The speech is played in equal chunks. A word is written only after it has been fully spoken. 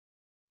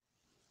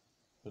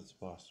What's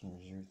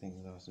Awesomerz?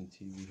 Everything's awesome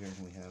TV here,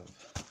 and we have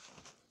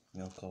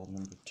mail call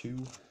number 2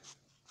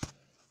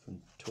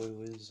 from Toy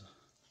Wiz.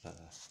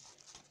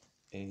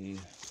 They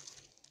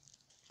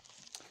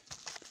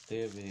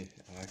have a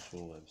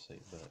actual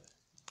website, but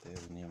they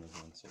have an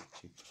Amazon site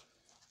too.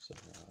 So,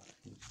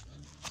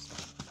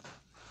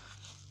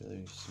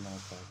 really small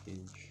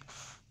package.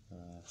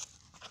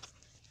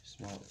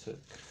 Small. It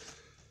took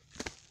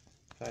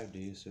 5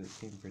 days, so it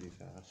came pretty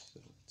fast. So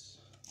it's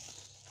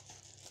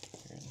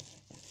here,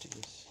 empty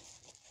this.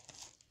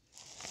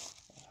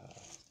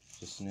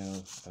 Just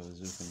know I was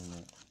opening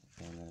it,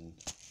 and then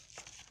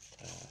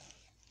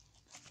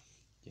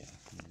yeah,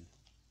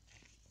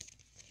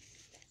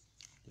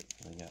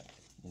 definitely got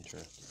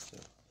interrupted. So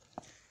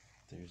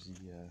there's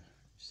the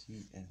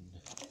receipt and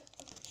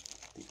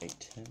the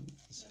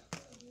items.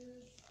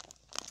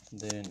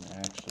 They didn't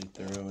actually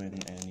throw in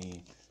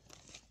any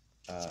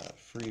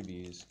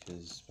freebies,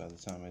 because by the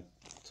time I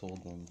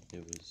told them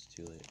it was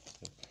too late.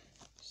 So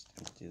just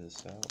empty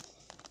this out.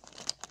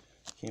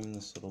 Came in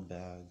this little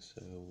bag,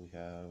 so we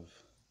have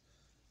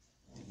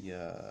the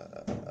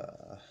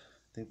I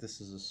think this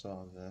is a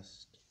saw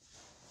vest.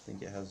 I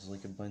think it has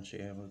like a bunch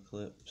of ammo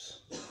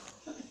clips.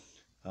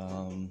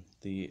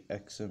 The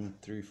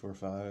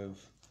XM345.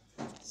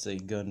 It's a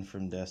gun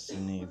from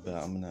Destiny, but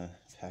I'm gonna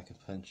pack a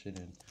punch it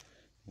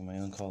in my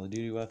own Call of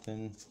Duty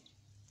weapon,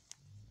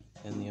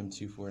 and the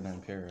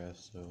M249 para.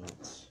 So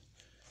it's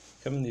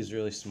come in these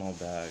really small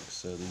bags.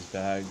 So these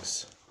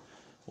bags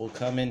will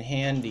come in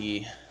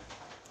handy.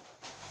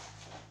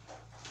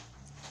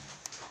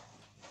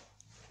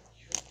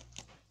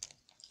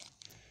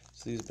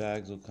 So these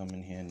bags will come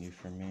in handy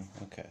for me.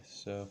 Okay,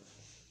 so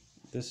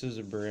this is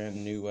a brand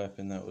new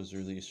weapon that was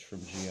released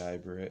from GI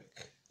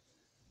Brick.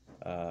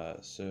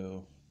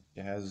 So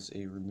it has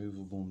a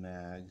removable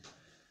mag.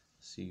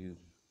 So you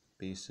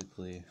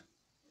basically,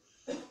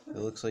 it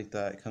looks like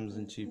that. It comes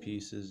in 2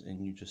 pieces,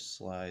 and you just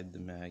slide the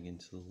mag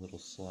into the little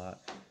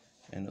slot,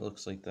 and it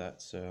looks like that.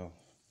 So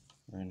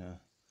we're gonna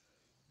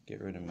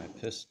get rid of my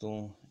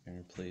pistol and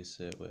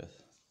replace it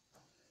with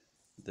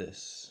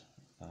this.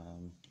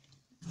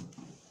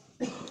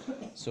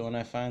 So when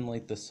I find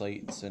like the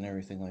sights and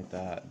everything like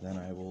that, then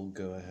I will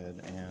go ahead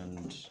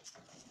and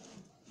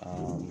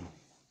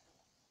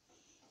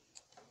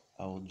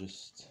I will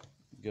just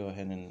go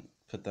ahead and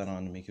put that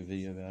on to make a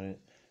video about it.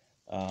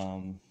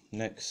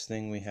 Next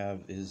thing we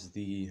have is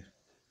the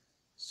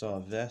saw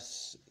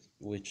vest,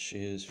 which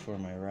is for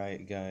my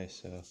riot guy.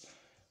 So I'm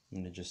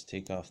gonna just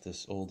take off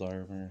this old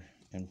armor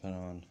and put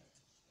on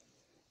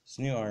this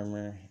new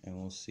armor, and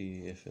we'll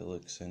see if it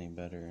looks any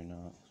better or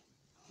not.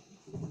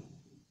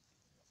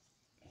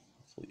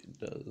 Hopefully it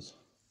does.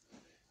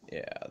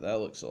 Yeah, that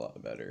looks a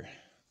lot better.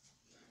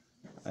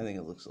 I think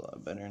it looks a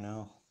lot better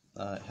now.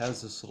 It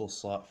has this little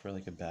slot for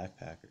like a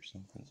backpack or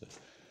something, so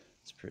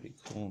it's pretty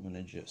cool. I'm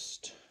gonna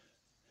just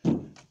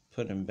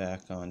put him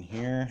back on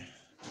here,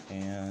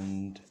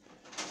 and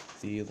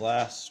the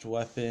last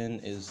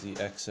weapon is the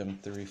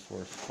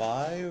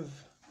XM345.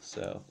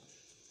 So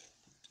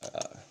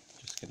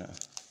just gonna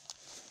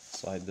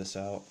slide this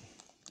out.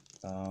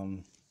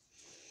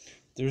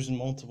 There's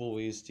multiple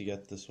ways to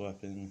get this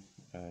weapon.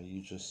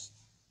 You just,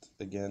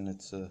 again,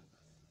 it's a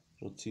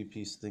little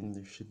 2-piece thing.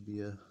 There should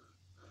be a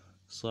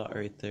slot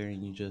right there,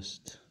 and you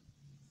just,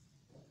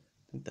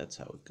 I think that's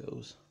how it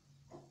goes.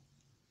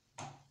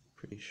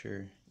 Pretty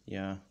sure,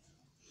 yeah.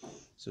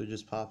 So it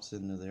just pops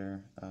into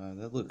there.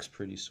 That looks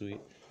pretty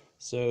sweet.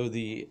 So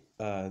the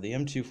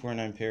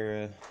M249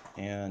 para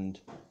and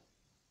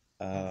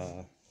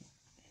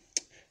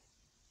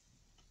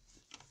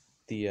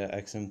the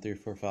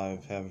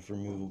XM345 have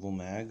removable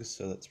mags,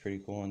 so that's pretty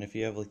cool. And if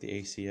you have like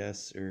the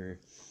ACS or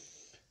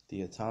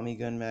the Tommy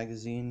gun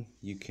magazine,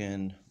 you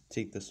can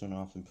take this one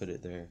off and put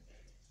it there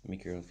and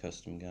make your own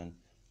custom gun.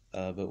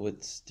 But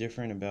what's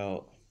different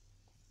about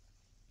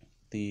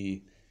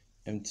the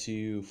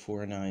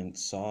M249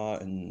 saw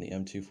and the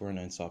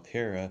M249 saw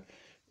para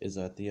is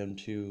that the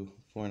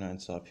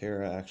M249 saw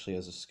para actually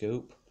has a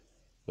scope,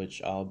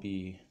 which I'll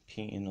be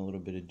painting a little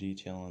bit of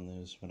detail on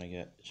those when I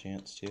get a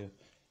chance to.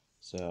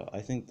 So I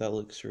think that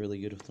looks really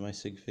good with my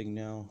sig fig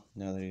now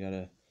that I got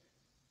a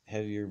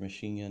heavier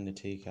machine gun to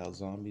take out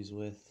zombies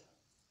with.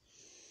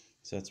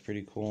 So that's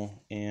pretty cool.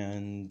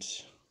 And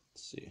let's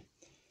see.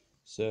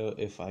 So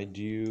if I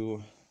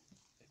do,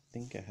 I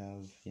think I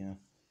have, yeah.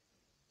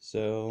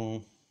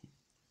 So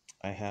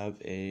I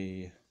have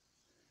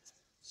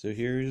so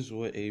here's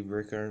what a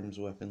brick arms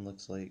weapon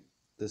looks like.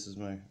 This is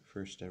my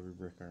first ever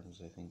brick arms,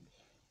 I think.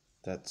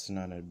 That's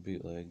not a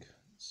bootleg.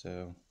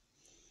 So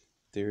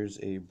there's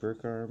a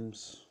brick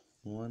arms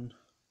one.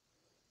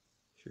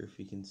 Sure if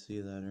you can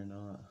see that or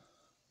not.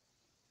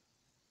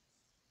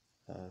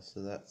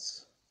 So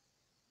that's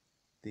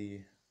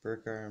the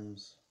brick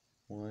arms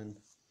one.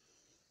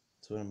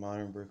 That's what a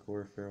modern brick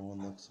warfare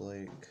one looks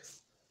like.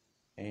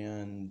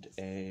 And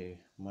a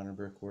modern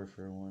brick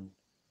warfare one.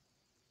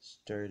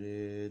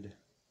 Started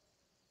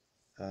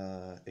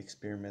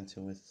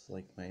experimenting with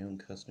like my own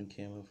custom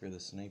camo for the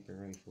sniper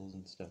rifles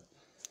and stuff.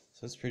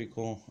 So that's pretty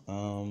cool.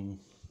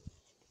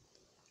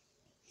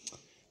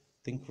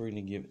 think we're going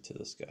to give it to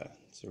this guy.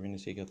 So we're going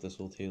to take out this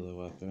old Halo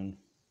weapon,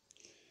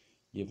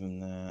 give him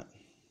that.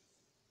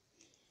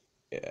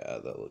 Yeah,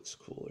 that looks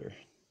cooler.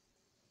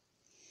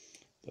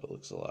 That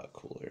looks a lot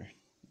cooler.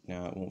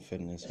 Now it won't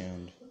fit in his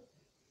hand.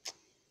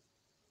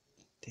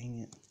 Dang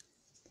it.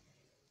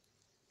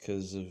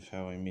 Because of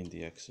how I made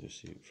the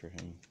exosuit for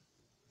him.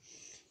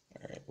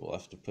 Alright, we'll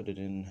have to put it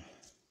in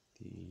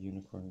the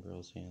unicorn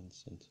girl's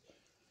hands since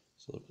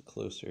it's a little bit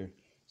closer.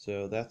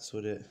 So that's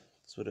what it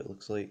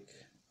looks like.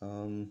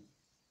 I'm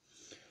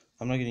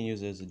not going to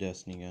use it as a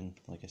Destiny gun.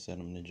 Like I said,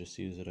 I'm going to just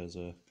use it as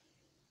a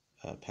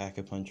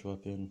pack-a-punch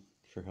weapon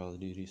for Call of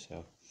Duty.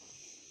 So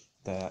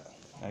that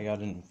I got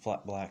it in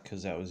flat black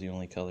because that was the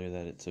only color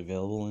that it's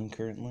available in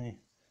currently.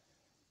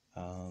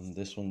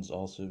 This one's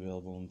also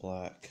available in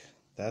black.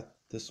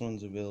 This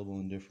one's available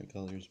in different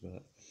colors,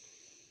 but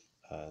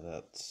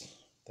that's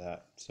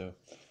that. So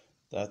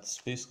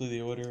that's basically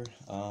the order.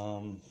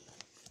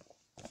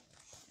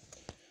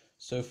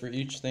 So for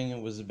each thing,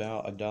 it was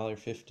about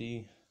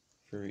 $1.50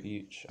 for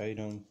each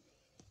item.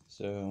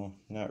 So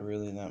not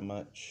really that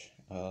much.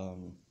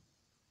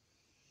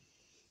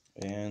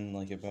 And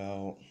like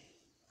about,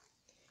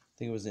 I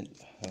think it was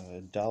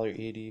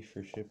 $1.80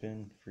 for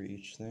shipping for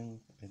each thing,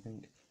 I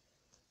think.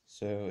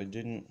 So it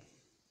didn't,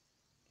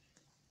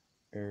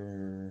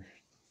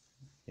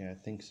 yeah, I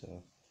think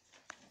so.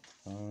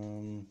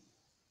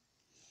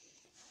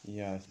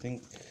 Yeah, I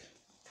think,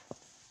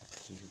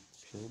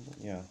 peelable?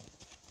 Yeah,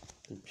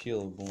 they're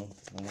peelable.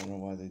 I don't know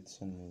why they'd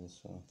send me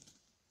this,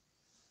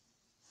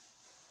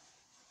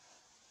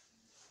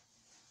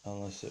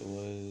 unless it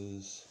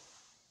was,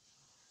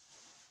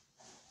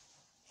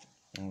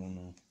 I don't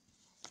know.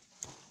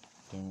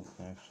 Don't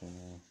actually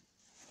know.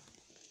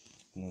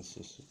 Unless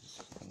this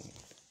is,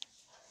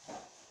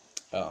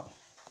 oh,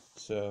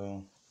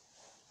 so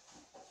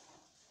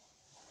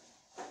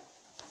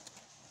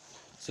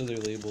their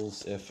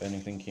labels, if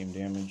anything came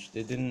damaged.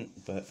 They didn't,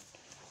 but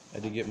I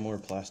did get more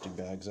plastic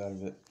bags out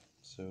of it,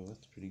 so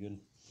that's pretty good.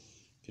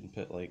 You can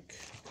put like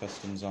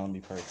custom zombie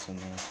parts in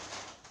there,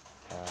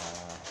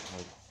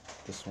 like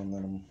this one that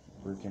I'm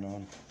working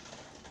on.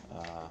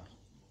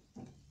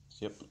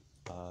 Yep,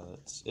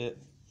 that's it.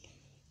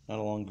 Not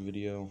a long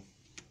video,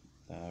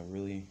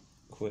 really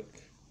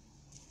quick.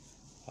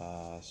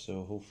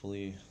 So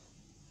hopefully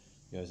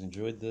you guys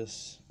enjoyed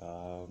this.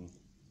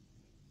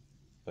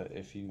 But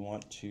if you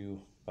want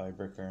to buy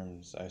brick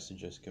arms, I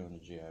suggest going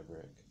to GI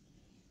Brick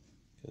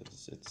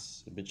because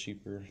it's a bit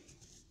cheaper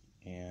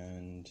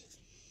and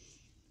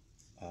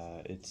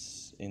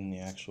it's in the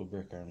actual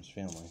brick arms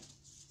family.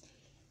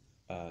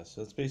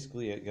 So that's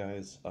basically it,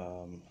 guys.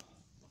 I'm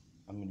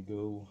gonna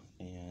go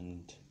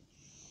and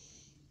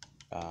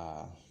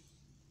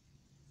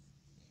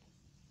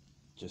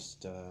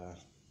just go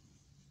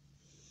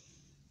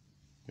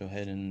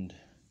ahead and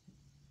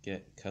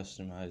get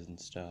customized and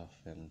stuff,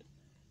 and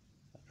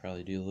I'll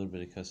probably do a little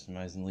bit of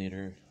customizing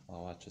later.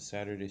 I'll watch a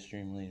Saturday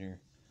stream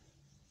later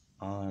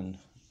on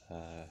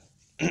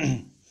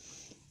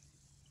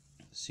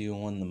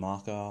CO1 the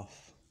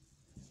mock-off,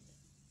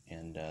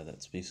 and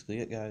that's basically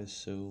it, guys.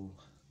 So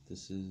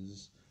this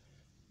is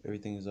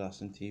Everything is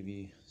Awesome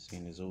TV,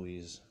 saying as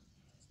always,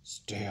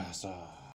 stay awesome.